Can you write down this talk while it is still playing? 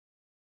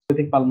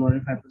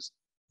pulmonary fibrosis.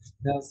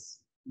 There's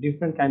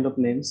different kind of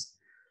names.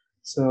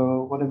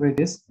 So whatever it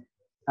is,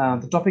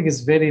 the topic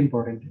is very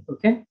important.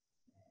 Okay,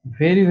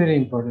 very, very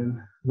important.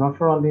 Not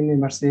for only in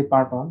MRCP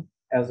part 1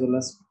 as well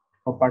as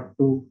for part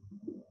 2,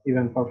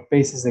 even for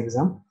PACES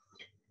exam.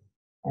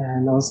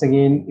 And once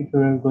again, if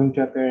you're going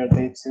to appear at the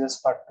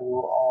HCS part 2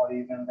 or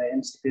even the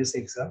MCPS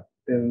exam,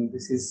 then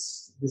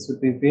this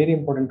would be a very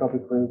important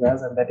topic for you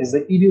guys, and that is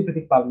the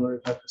idiopathic pulmonary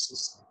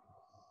fibrosis.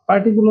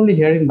 Particularly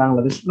here in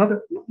Bangladesh,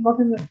 not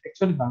in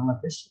actually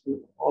Bangladesh,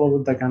 all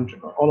over the country,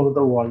 all over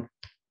the world.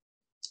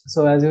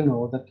 So as you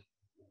know that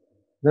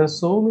there are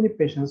so many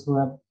patients who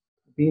have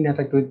been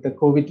attacked with the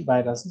COVID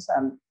viruses,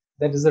 and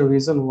that is the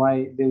reason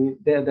why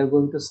they're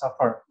going to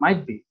suffer.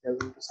 Might be they're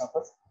going to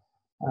suffer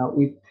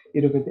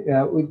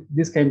with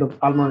this kind of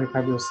pulmonary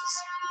fibrosis.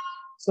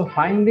 So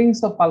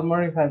findings of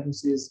pulmonary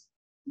fibrosis,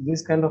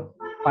 these kind of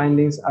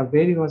findings are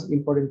very much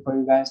important for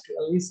you guys to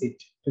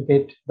elicit, to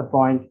get the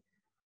point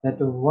that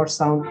what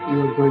sound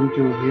you are going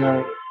to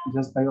hear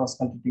just by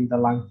auscultating the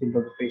lung field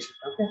of the patient.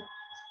 Okay,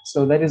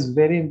 so that is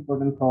very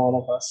important for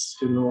all of us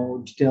to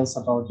know details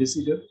about this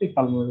idiopathic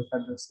pulmonary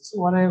fibrosis.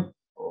 So what I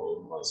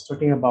was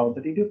talking about,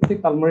 that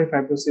idiopathic pulmonary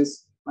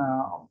fibrosis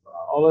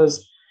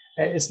always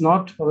it's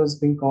not always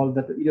being called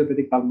that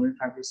idiopathic pulmonary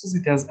fibrosis.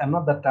 It has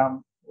another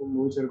term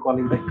which we're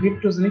calling the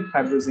cryptogenic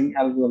fibrosing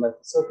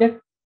alveolitis. Okay,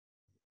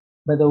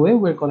 by the way,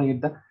 we're calling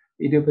it the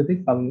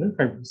idiopathic pulmonary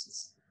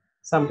fibrosis.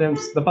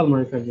 Sometimes the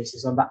pulmonary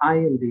fibrosis or the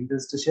ILD,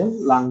 interstitial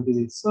lung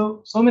disease.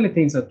 So many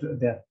things are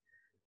there.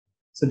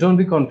 So don't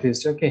be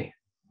confused. Okay.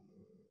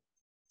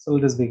 So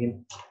let us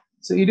begin.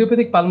 So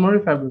idiopathic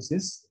pulmonary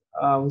fibrosis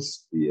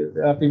was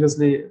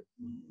previously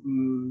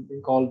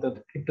called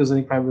the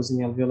cryptogenic fibrosing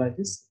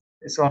alveolitis.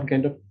 It's one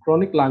kind of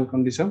chronic lung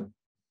condition,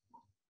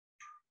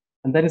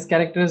 and that is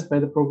characterized by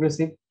the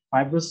progressive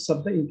fibrosis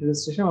of the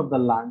interstitium of the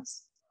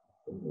lungs.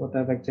 What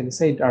I've actually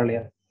said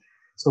earlier.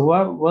 So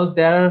well,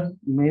 there are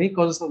many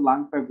causes of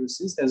lung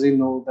fibrosis, as you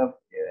know.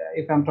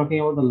 If I'm talking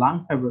about the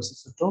lung fibrosis,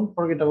 so don't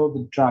forget about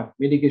the drug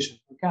medication.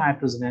 Okay,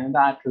 iatrogenic and the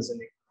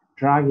iatrogenic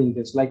drug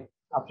induced, like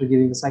after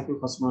giving the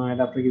cyclophosphamide,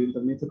 after giving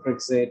the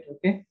methotrexate.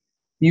 Okay,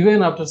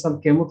 even after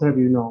some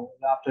chemotherapy, you know,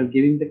 after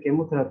giving the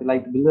chemotherapy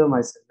like the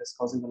bleomycin that's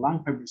causing the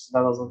lung fibrosis,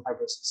 that was on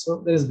fibrosis.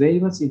 So there is very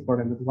much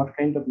important that what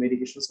kind of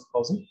medications are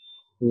causing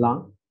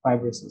lung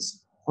fibrosis.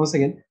 Once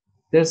again,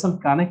 there's some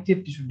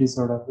connective tissue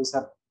disorder which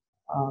have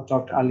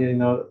talked earlier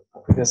in our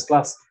previous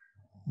class.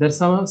 There's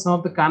some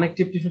of the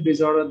connective tissue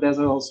disorder. These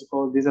are also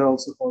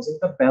causing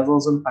the basal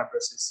zone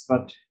fibrosis.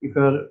 But if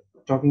you're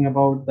talking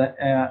about the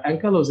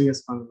ankylosing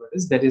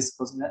spondylitis, that is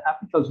causing the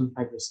apical zone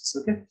fibrosis.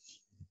 Okay,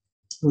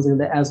 using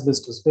the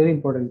asbestos, very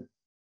important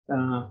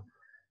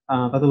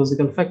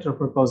pathological factor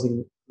for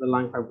causing the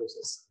lung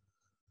fibrosis.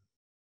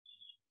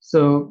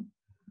 So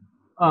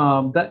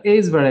the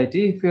age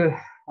variety, if you're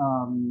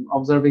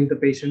observing the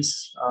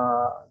patients,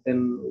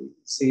 then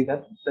see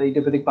that the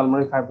idiopathic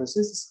pulmonary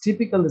fibrosis is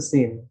typically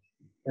seen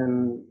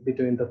in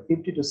between the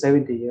 50 to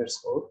 70 years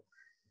old,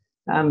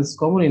 and it's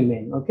common in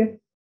men. Okay,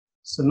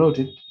 so note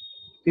it,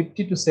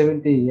 50 to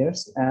 70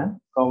 years and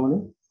common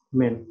in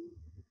men.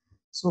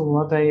 So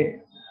what I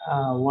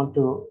want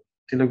to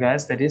tell you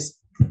guys, that is,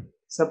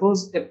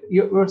 suppose if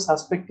you were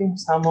suspecting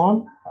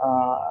someone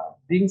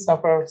being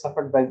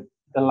suffered by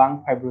the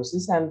lung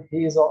fibrosis, and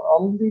he is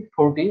only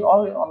 40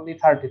 or only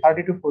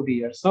 30 to 40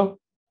 years. So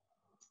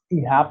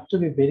you have to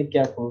be very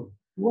careful.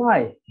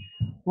 Why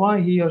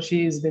he or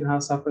she has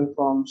been suffering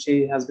from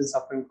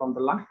the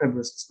lung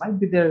fibrosis? Might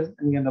be there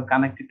any kind of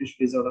connective tissue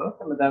disorder,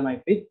 and there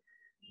might be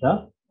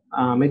the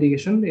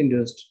medication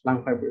induced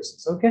lung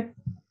fibrosis. Okay,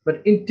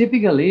 but in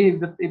typically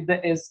if the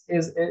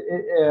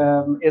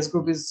age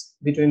group is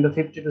between the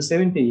 50 to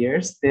 70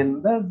 years,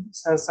 then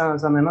there's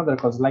some another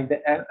cause like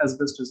the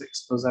asbestos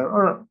exposure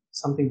or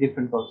something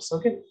different causes.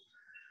 Okay,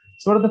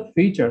 so what are the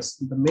features?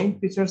 The main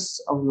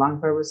features of lung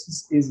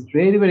fibrosis is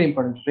very, very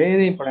important,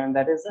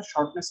 that is the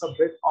shortness of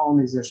breath on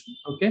exertion.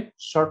 Okay,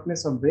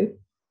 shortness of breath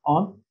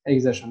on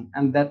exertion,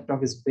 and that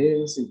talk is very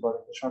much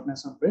important, the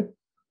shortness of breath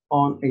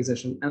on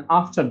exertion. And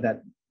after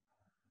that,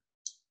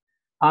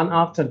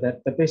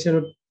 the patient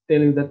would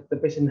tell you that the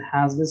patient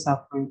has been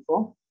suffering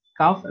from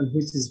cough and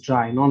which is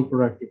dry,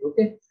 non-productive.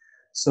 Okay,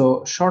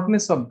 so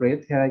shortness of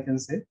breath, here I can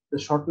say the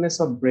shortness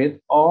of breath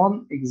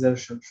on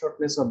exertion,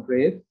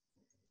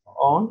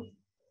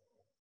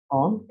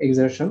 on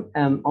exertion.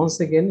 And once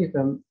again, if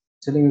I'm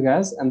telling you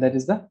guys, and that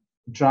is the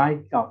dry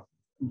cough,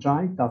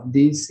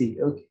 DC.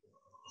 Okay,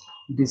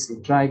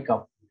 DC, dry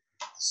cough.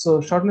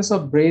 So shortness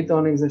of breath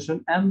on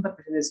exertion, and the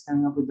patient is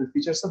coming up with the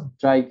features of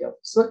dry cough.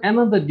 So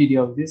another DD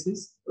of this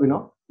is, you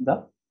know,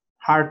 the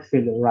heart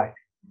failure, right?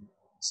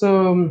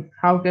 So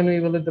how can we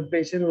evaluate the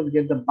patient? Will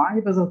get the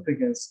bivasal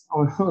frequency.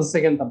 Once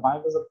again, the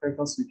bivasal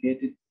frequency we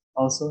get it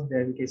also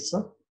there in case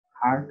of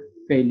heart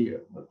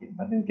failure. Okay,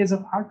 but in case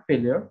of heart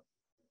failure,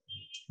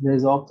 there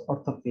is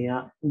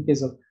orthopnea. In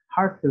case of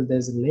heart failure, there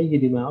is leg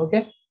edema.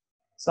 Okay,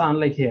 so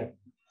unlike here,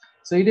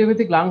 so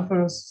idiopathic lung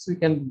fibrosis, we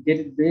can get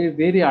it very,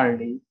 very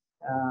early.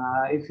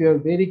 if you're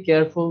very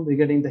careful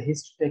regarding the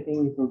history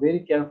taking, if you're very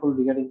careful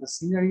regarding the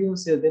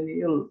scenarios, then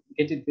you'll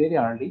get it very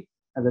early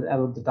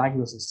about the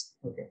diagnosis.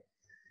 Okay.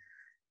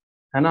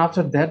 And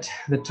after that,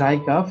 the dry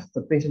cough,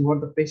 the patient,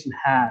 what the patient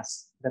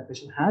has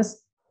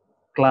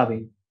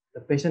clubbing.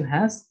 The patient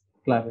has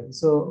clubbing.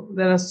 So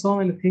there are so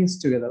many things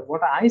together.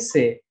 What I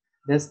say,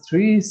 there's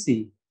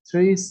 3C,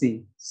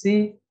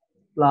 C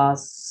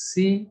plus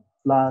C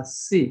plus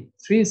C,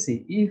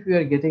 3C. If you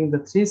are getting the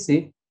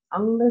 3C,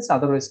 unless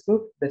otherwise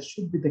proved, that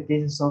should be the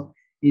cases of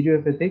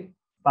idiopathic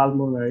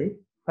pulmonary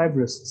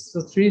fibrosis.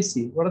 So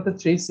 3C, what are the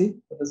 3C?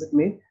 What does it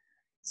mean?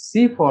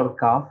 C for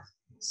cough,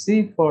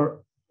 C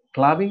for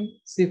clubbing,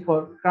 C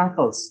for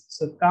crackles.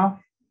 So cough,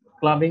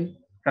 clubbing,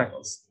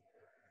 crackles.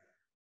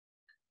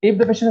 If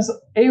the patient has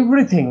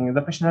everything,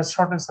 the patient has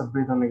shortness of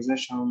breath on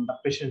exertion, the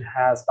patient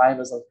has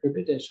bilateral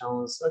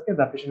crepitations, okay,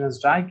 the patient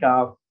has dry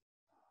cough,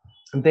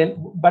 then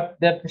but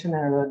that patient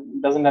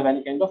doesn't have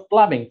any kind of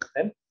clubbing,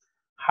 then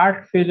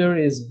heart failure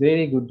is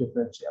very good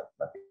differential.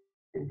 But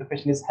if the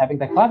patient is having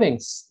the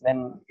clubbings,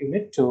 then you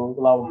need to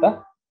rule out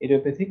the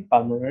idiopathic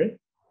pulmonary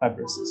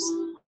fibrosis.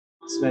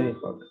 It's very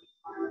important.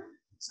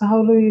 So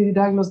how do we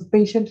diagnose the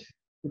patient?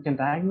 We can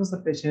diagnose the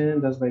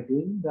patient just by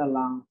doing the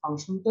lung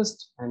function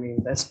test, I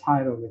mean the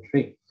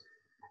spirometry.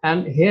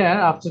 And here,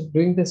 after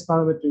doing the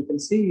spirometry, you can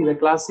see that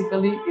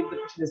classically, if the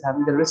patient is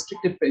having the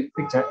restricted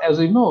picture, as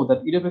we know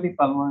that idiopathic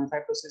pulmonary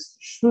fibrosis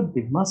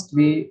must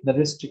be the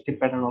restricted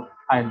pattern of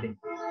ILD.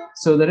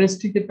 So the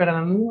restricted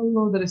pattern, we all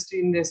know the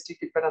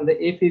restricted pattern, the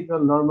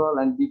FEV1 normal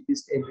and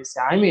decreased FVC.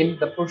 I mean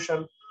the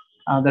portion,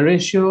 the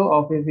ratio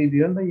of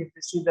FEV1 by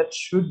FVC that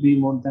should be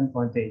more than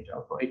 0.8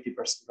 or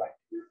 80%, right?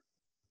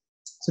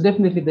 So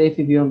definitely the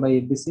FEV1 by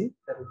FVC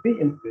that will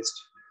be increased.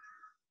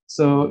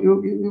 So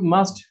you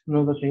must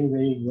know the thing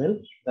very well,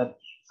 that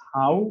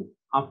how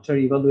after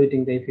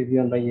evaluating the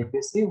FEV1 by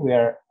FVC, we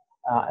are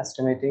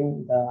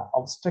estimating the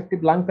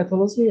obstructive lung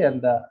pathology and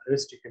the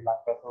restrictive lung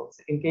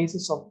pathology. In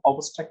cases of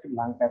obstructive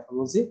lung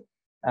pathology,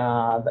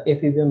 the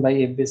FEV1 by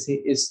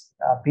FVC is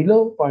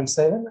below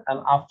 0.7, and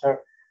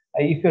after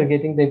if you're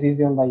getting the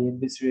FEV1 by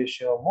FVC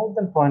ratio more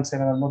than 0.7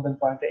 or more than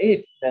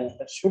 0.8, then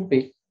that should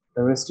be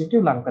the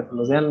restrictive lung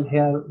pathology. And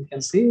here we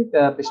can see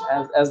the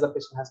patient, as the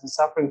patient has been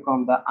suffering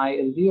from the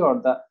ILD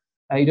or the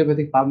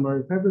idiopathic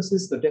pulmonary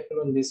fibrosis, so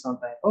definitely some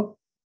type of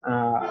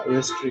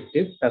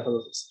restrictive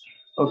pathologies.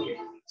 Okay,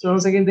 so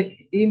once again, the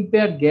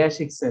impaired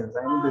gastric cells,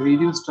 I mean the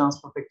reduced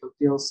transfer factor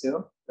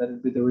TLCO, that will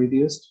be the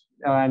reduced,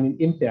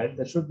 impaired,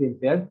 that should be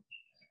impaired.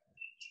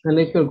 And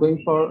if you're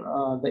going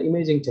for the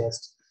imaging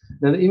test,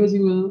 then the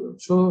imaging will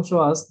show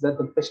us that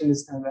the patient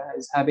is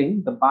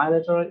having the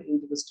bilateral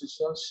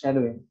interstitial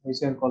shadowing, which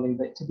we are calling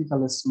the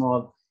typical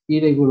small,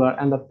 irregular,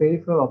 and the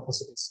peripheral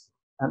opposites.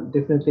 And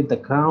definitely the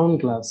ground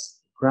glass,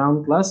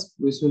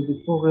 which will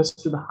be progressed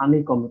to the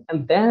honeycomb.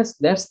 And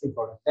that's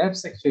important.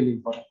 That's actually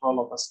important for all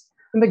of us.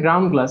 And the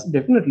ground glass,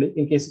 definitely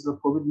in cases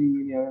of COVID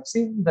pneumonia, I've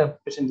seen the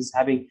patient is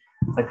having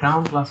the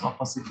ground glass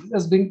opposite.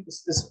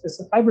 It's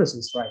a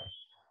fibrosis, right?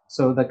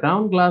 So the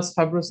ground glass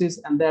fibrosis,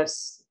 and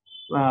that's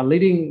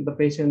leading the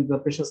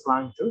patient's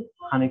lung to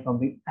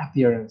honeycombing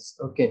appearance.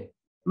 Okay,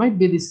 might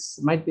be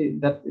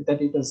that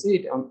you can see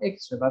it on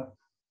X-ray, but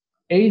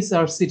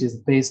HRCT is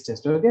base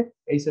test. Okay,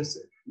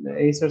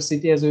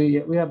 HRCT, as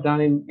we have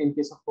done in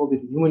case of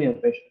COVID pneumonia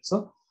patients.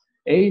 So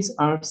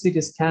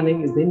HRCT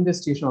scanning is the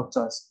investigation of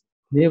choice.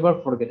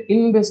 Never forget,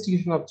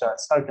 investigation of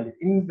choice. Circle it.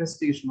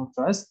 Investigation of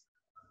choice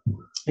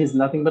is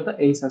nothing but the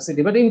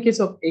HRCT. But in case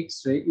of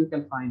X-ray, you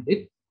can find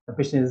it. The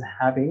patient is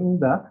having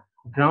the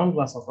ground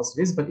glass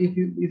opposites. But if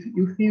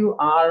you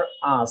are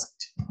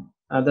asked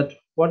that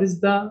what is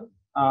the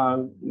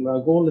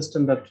gold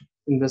standard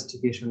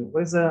investigation,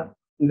 what is the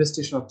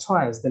investigation of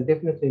choice, then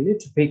definitely need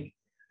to pick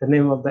the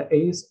name of the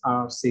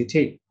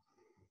HRCT.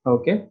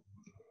 Okay,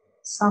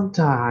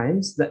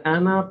 sometimes the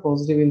ANA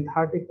positive in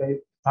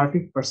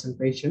 30%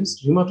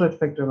 patients, rheumatoid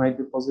factor might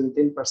be positive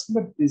 10%,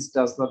 but this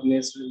does not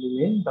necessarily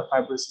mean the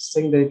fibrosis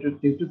secondary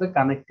due to the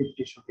connective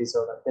tissue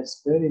disorder.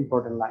 That's very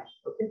important line.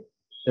 Okay,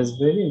 that's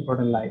very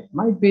important line.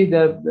 Might be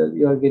that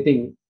you are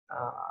getting,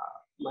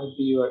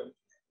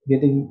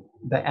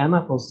 the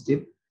ANA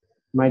positive,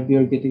 might be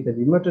you're getting the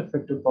rheumatoid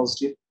factor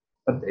positive,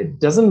 but it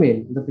doesn't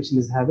mean the patient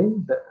is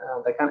having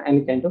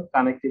any kind of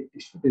connective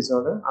tissue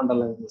disorder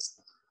underlying this.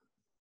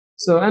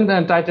 So, and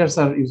then titers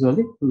are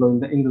usually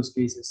low in those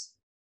cases.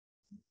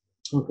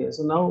 Okay,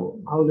 so now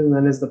how do you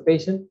manage the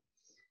patient?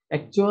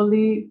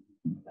 Actually,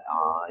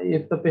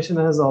 if the patient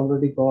has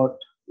already got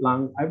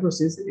lung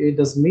fibrosis, it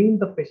does mean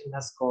the patient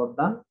has got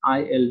the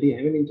ILD,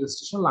 I mean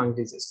interstitial lung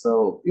disease.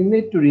 So you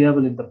need to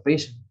rehabilitate the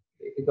patient,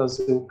 because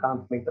you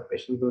can't make the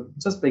patient good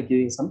just by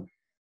giving some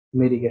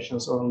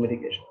medications, oral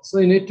medications. So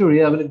you need to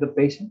rehabilitate the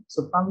patient.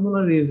 So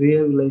pulmonary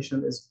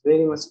rehabilitation is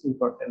very much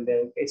important there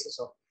in cases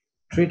of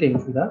treating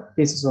the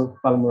cases of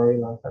pulmonary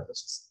lung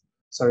fibrosis.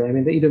 Sorry, I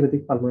mean the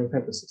idiopathic pulmonary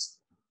fibrosis.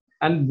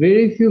 And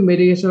very few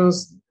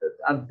medications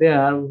are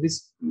there, which,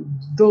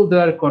 though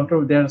there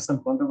are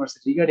some controversy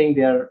regarding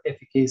their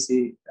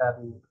efficacy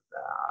and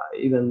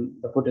even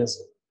the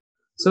potency.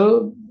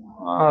 So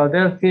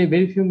there are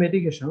very few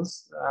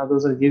medications.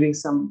 Those are giving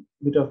some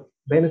bit of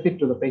benefit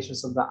to the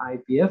patients of the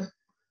IPF.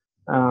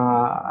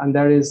 And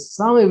there is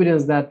some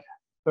evidence that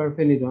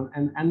pirfenidone,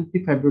 an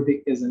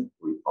antifibrotic agent,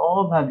 we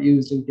all have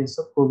used in case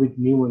of COVID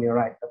pneumonia,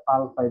 right? The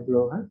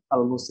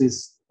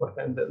Pulmosis,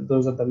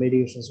 those are the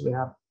medications we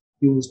have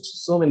used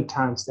so many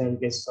times there in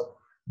cases of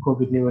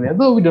COVID pneumonia.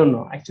 Though we don't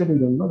know, actually, we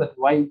don't know that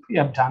why we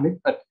have done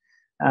it, but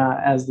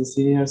as the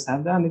seniors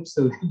have done it,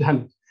 so we've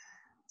done it.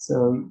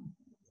 So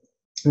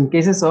in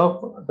cases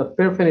of the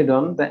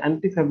pirfenidone, the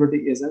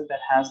antifibrotic agent that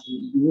has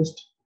been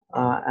used,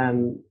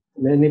 and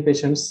many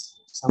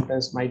patients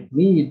sometimes might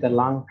need the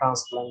lung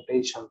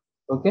transplantation,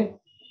 okay,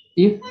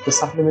 if the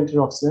supplementary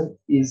oxygen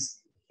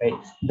is paid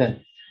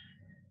then.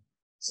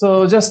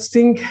 So just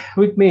think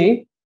with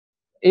me,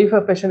 if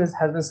a patient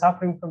has been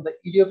suffering from the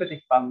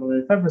idiopathic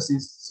pulmonary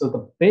fibrosis, so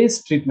the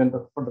best treatment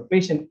for the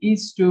patient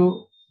is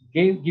to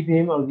give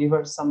him or give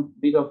her some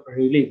bit of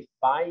relief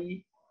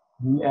by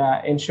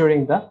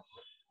ensuring the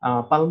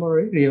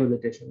pulmonary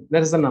rehabilitation.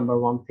 That is the number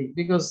one thing,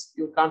 because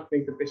you can't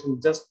make the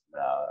patient just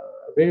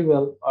very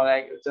well, or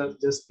like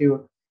just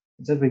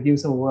by giving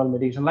some oral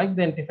medication like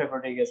the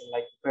antifibrotic agent,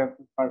 like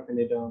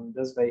pirfenidone,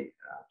 just by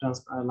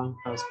lung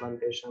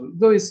transplantation.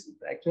 Though it's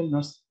actually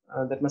not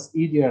that much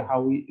easier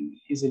how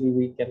easily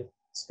we can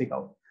speak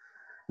out.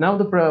 Now,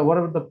 what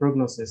about the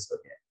prognosis?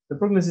 Okay, the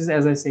prognosis,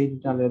 as I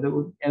said earlier,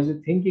 as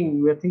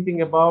we're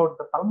thinking about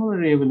the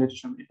pulmonary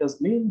rehabilitation, it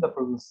does mean the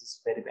prognosis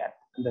is very bad,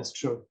 and that's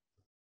true.